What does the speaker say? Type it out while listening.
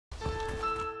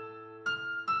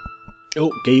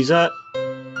Oh, geezer.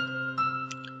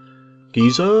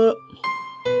 Geezer.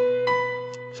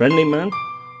 Friendly man.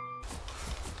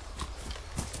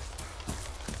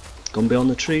 Gone beyond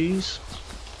the trees.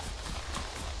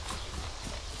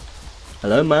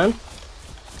 Hello, man.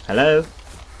 Hello.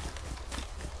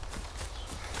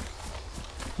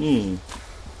 He's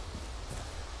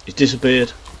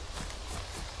disappeared.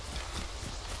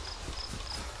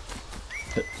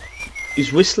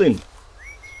 He's whistling.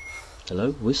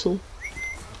 Hello, whistle.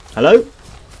 Hello?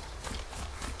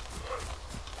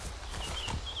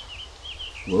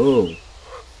 Whoa.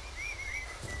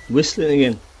 Whistling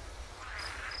again.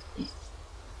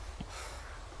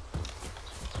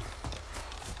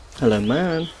 Hello,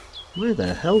 man. Where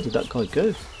the hell did that guy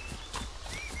go?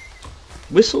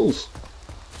 Whistles.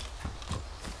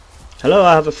 Hello,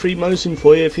 I have a free Mosin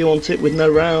for you if you want it with no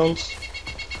rounds.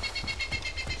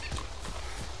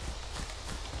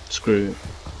 Screw.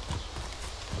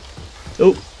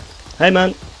 Oh, hey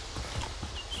man.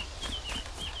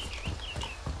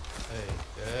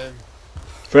 Hey,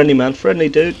 Friendly man, friendly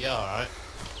dude. yeah, alright.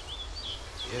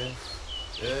 Yeah,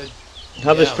 Have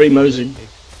yeah, this free Mosin.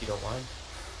 if you don't mind.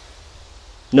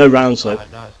 No rounds though.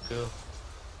 Alright, nice, cool.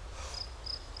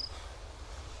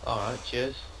 Alright,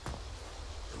 cheers.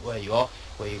 Where you off?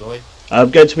 Where you going? I'm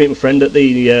going to meet my friend at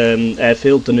the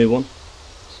airfield, the new one.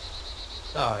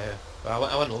 Oh yeah. Well,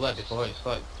 I went all there before, it's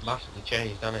like massively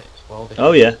changed, hasn't it? It's well different.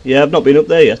 Oh yeah, yeah, I've not been up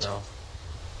there yet. No.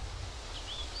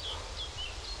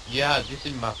 Yeah, this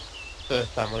is my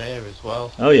first time on here as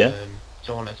well. Oh yeah. It's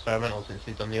all experimental since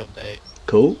they've done the update.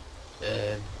 Cool.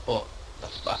 But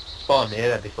I spawned here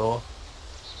there before.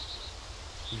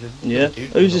 Yeah.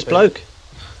 Who's this bloke?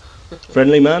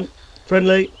 Friendly man.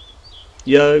 Friendly.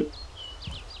 Yo.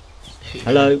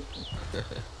 Hello.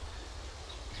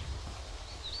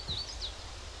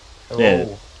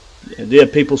 Hello. Yeah,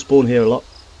 people spawn here a lot.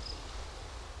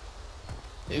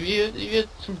 Have you had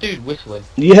some dude whistling?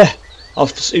 Yeah.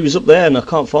 He was up there and I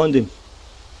can't find him.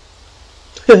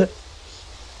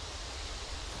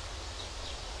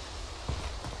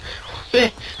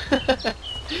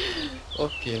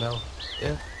 Fucking hell.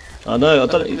 Yeah. I know, I I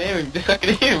don't can hear him. I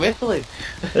can hear him whistling.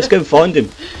 Let's go and find him.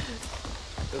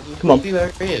 Come on. See where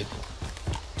he is.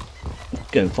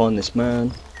 Go and find this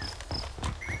man.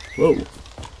 Whoa.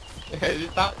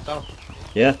 Is that Tom?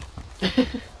 Yeah.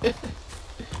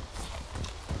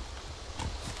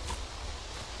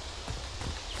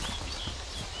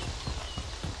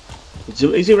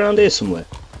 Is he around here somewhere?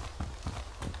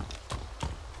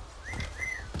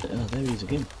 Oh, there he is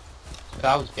again.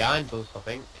 That was behind us, I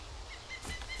think.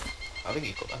 I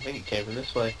think he came from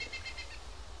this way.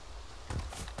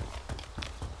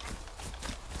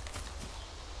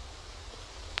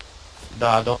 No,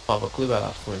 I don't have a clue where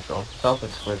that's coming from. It sounds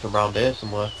like it's coming from around here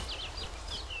somewhere.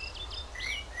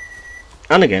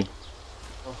 And again.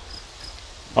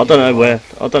 I don't know where.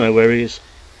 I don't know where he is.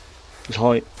 He's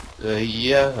hiding.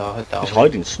 Yeah, I heard that. He's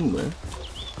hiding somewhere.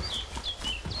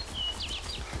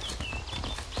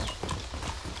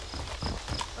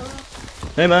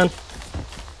 Hey man,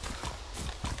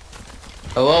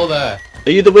 Hello there.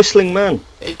 are you the whistling man?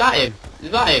 Is that him?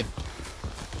 Is that him?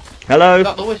 Hello, Is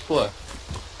that the whistler?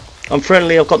 I'm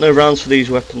friendly. I've got no rounds for these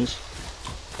weapons.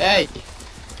 Hey.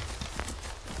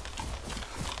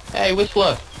 Hey,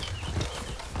 whistler.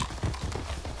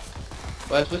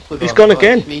 Where's whistler gone? He's gone Oh,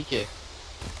 again. Sneaky.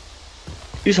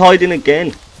 He's hiding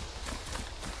again.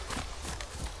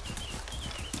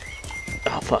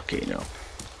 Oh fucking hell.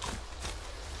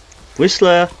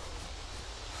 Whistler.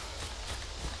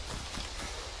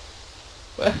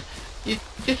 Where? You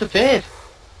disappeared.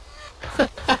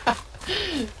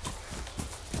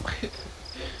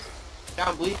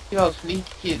 Can't believe how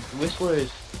sneaky whistler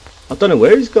is. I don't know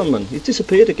where he's gone, man. He's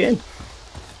disappeared again.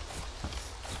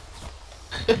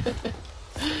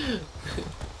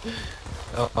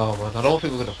 Oh man, I don't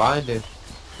think we're gonna find him.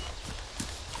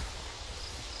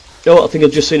 Oh, I think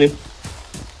I've just seen him.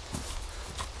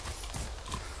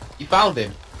 You found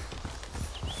him?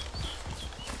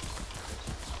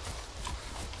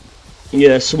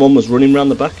 Yeah, someone was running round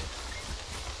the back.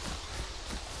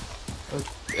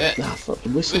 Ah, fuck, the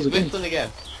whistles again. Whistling again.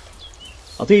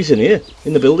 I think he's in here,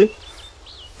 in the building.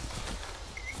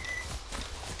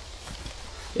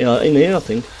 Yeah, in here, I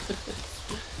think.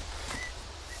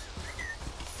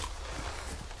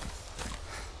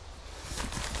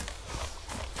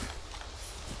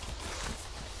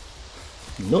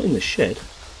 Not in the shed.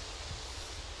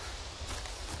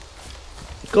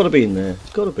 It's got to be in there.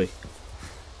 It's got to be.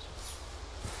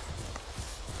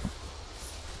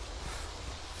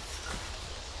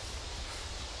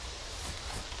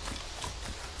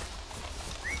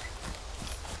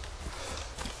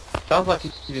 Sounds like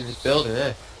he's in this building,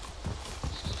 eh?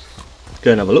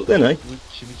 Go and have a look then, eh?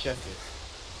 Should we check it?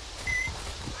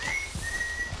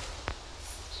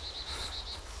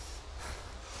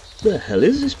 The hell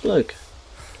is this bloke?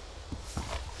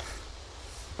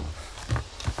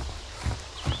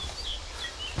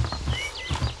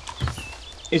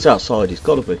 He's outside, he's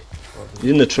got to be.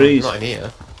 He's in the trees. Not in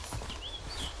here.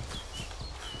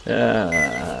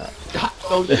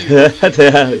 Don't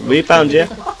we found you.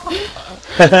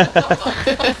 Fuck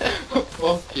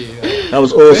you. That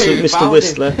was awesome, Mr.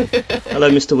 Whistler. Hello,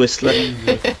 Mr. Whistler.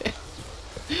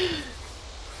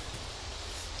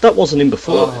 That wasn't him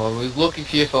before. Oh, I was looking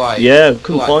for you for like, yeah,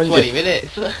 couldn't find 20 you.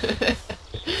 minutes.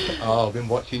 Oh, I've been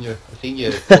watching you. I seen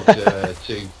you put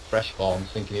 2 fresh forms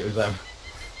thinking it was them.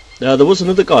 There was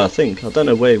another guy, I think. I don't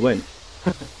know where he went.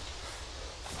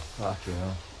 Fucking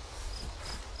hell.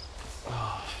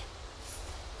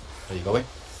 Where you going?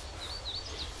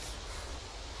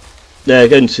 Yeah,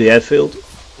 going to the airfield.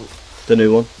 The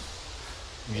new one.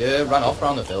 Yeah, ran off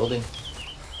round the building.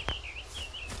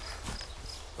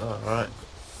 Oh, right.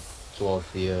 Towards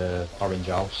the orange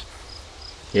house.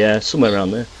 Yeah, somewhere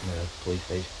around there. Yeah, police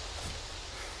station.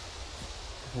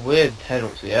 We're heading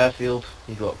up to the airfield.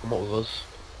 You've got to come up with us.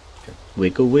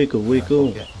 Wiggle, wiggle, wiggle.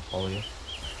 Yeah, I'll follow you.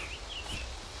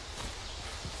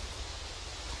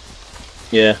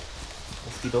 Yeah.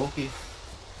 Okie dokie.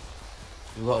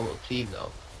 We've got a little team now.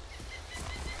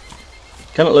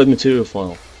 Cannot load material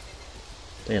file.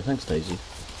 Yeah, thanks, Daisy.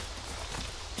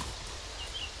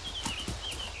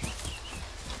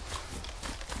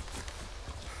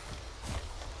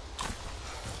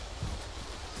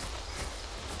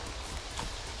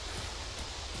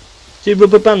 Is he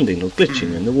rubber banding or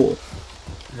glitching in the wall?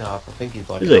 No, I think he's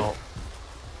like Is he? out.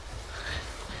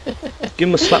 Give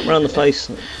him a slap round the face,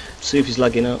 see if he's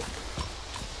lagging out.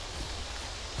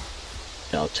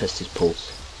 Yeah, I'll test his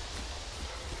pulse.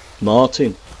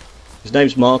 Martin. His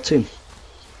name's Martin.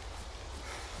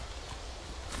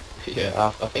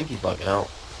 Yeah, I think he's lagging out.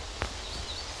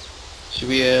 Should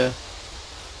we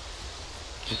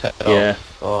just head Yeah.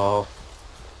 off? Oh,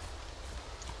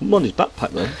 I'm on his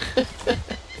backpack though.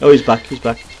 Oh, he's back, he's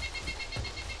back.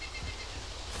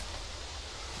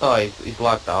 oh, he's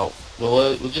lagged out.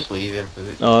 Well, we'll just leave him.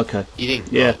 'Cause Oh, okay. he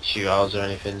didn't Yeah. like, shoot ours or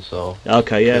anything, so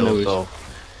Okay, yeah, no worries. so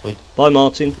Bye,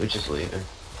 Martin. we just leave him.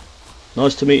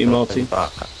 Nice to meet you, Don't Martin. think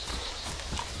back.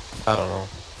 I don't know.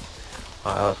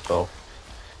 Alright, let's go.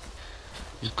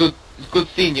 It's good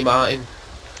seeing you, Martin.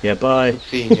 Yeah, bye. Good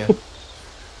seeing you.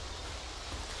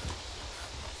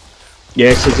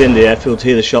 Yes, he's in the airfield.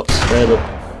 Hear the shots there, look.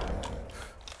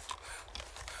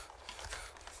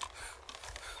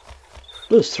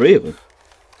 There's 3 of them.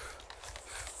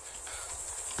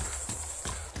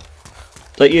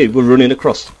 Is that you? We're running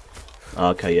across. Ah,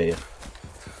 okay, yeah, yeah.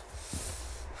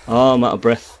 Oh, I'm out of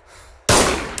breath.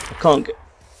 I can't get...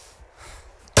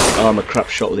 Oh, I'm a crap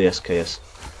shot with the SKS.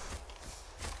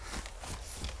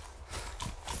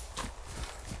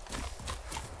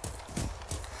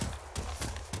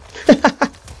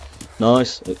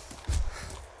 Nice.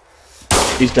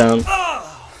 He's down.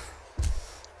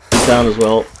 He's down as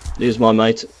well. Here's my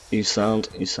mate. He's sound.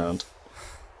 He's sound.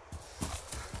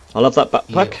 I'll have that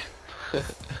backpack.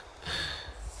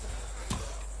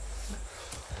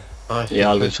 Nice. Yeah,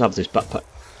 I'll just have this backpack.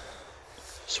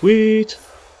 Sweet.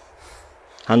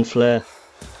 Hand flare.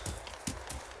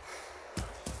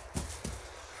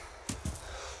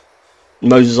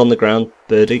 Moses on the ground.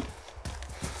 Birdie.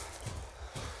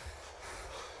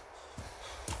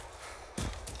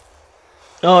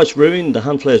 Oh, it's ruined. The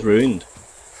hand flare's ruined.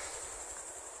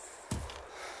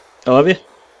 Oh, have you?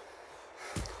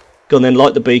 Go on then,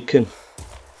 light the beacon.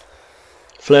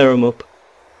 Flare them up.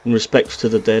 In respect to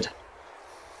the dead.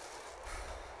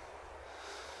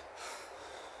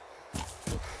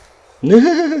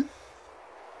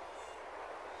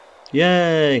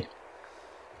 Yay!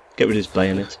 Get rid of his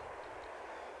bayonet.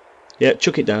 Yeah,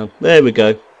 chuck it down. There we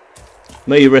go.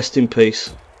 May you rest in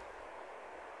peace.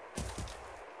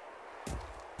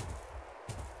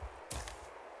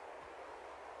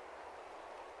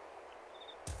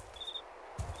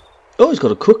 Oh, he's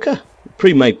got a cooker.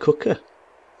 Pre-made cooker.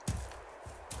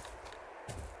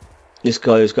 This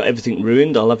guy has got everything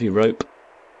ruined. I'll have your rope.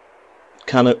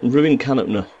 Ruined can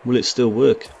opener. Will it still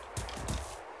work?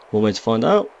 One way to find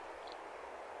out.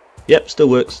 Yep, still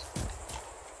works.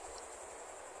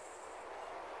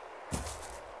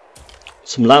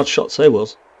 Some loud shots there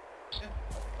was.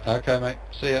 Okay, mate.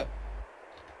 See ya.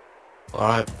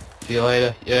 Alright, see you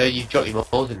later. Yeah, you've got your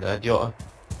moles in there. Do you want to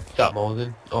start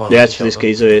mosing? Oh, Yeah, it's for this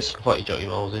geezer is. I thought you got your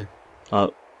moles in.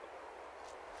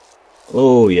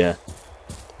 Oh yeah.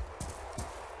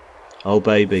 Oh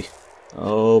baby.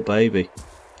 Oh baby,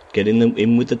 getting them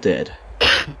in with the dead.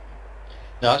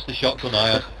 No, that's the shotgun I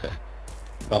had.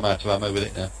 I'm out of ammo with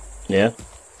it now. Yeah.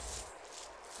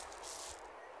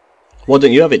 Why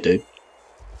don't you have it, dude?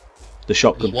 The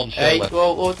shotgun. There's one shell Hey, left.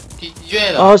 well, did you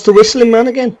hear that? Oh, it's the whistling man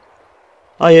again.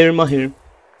 I hear him. I hear him.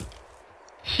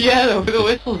 Yeah, there was a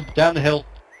whistle. Down the hill.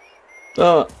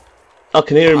 Oh, I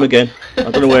can hear him again. I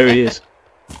don't know where he is.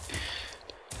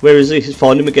 Where is he?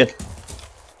 Find him again.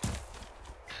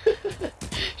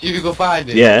 You can go find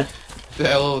him. Yeah. Say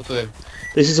hello to him.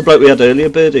 This is the bloke we had earlier,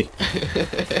 Birdie.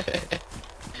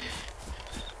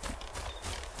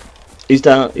 He's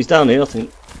down here, I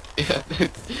think. Yeah.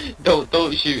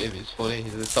 Don't shoot him. It's funny.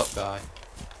 He's the top guy.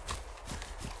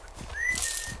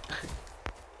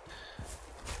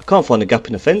 I can't find a gap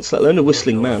in the fence, let alone a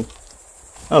whistling man.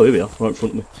 Oh, here we are, right in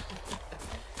front of me.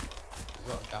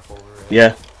 He's got a gap over here.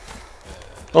 Yeah.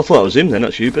 I thought that was him then,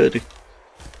 that's you, Birdie.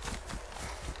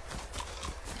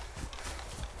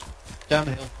 Down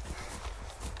the hill.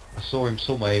 I saw him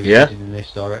somewhere. He was Yeah? heading in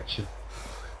this direction.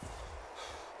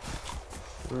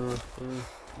 I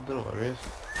don't know where he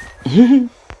is.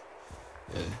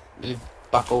 He's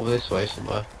back over this way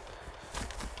somewhere.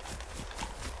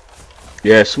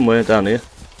 Yeah, somewhere down here.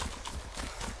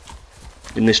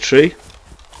 In this tree.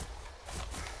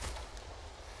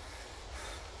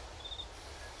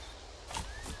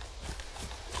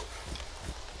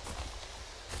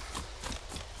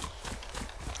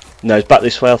 No, it's back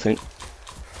this way, I think.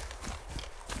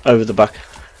 Over the back.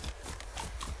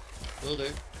 Will do.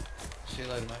 See you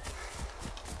later, mate.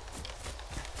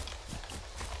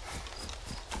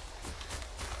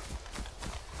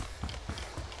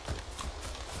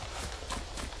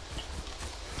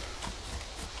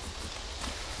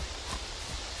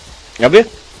 Have you?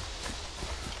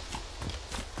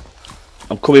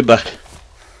 I'm coming back.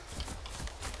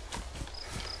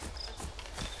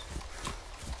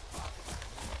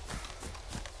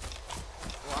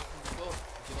 What happened before?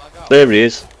 Did you lag out? There he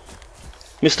is.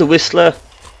 Mr. Whistler.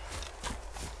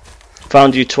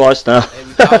 Found you twice now. Hey,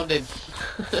 we found him.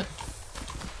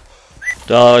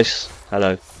 Dice.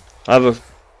 Hello. I have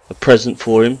a present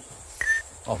for him.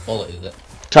 Oh, bullet is it?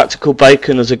 Tactical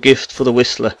bacon as a gift for the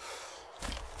Whistler.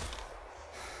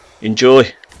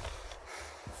 Enjoy.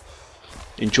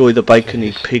 Enjoy the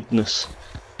bacony pigness.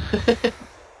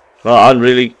 Right, I'm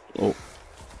really... Oh.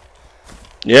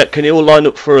 Yeah, can you all line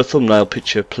up for a thumbnail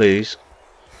picture, please?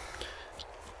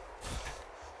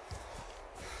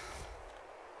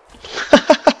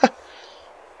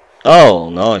 Oh,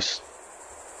 nice.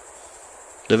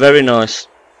 They're very nice.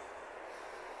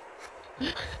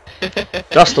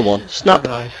 That's the one. Snap.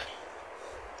 Nice.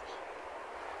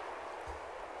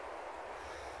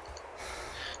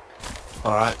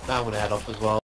 Alright, now I'm gonna head off as well.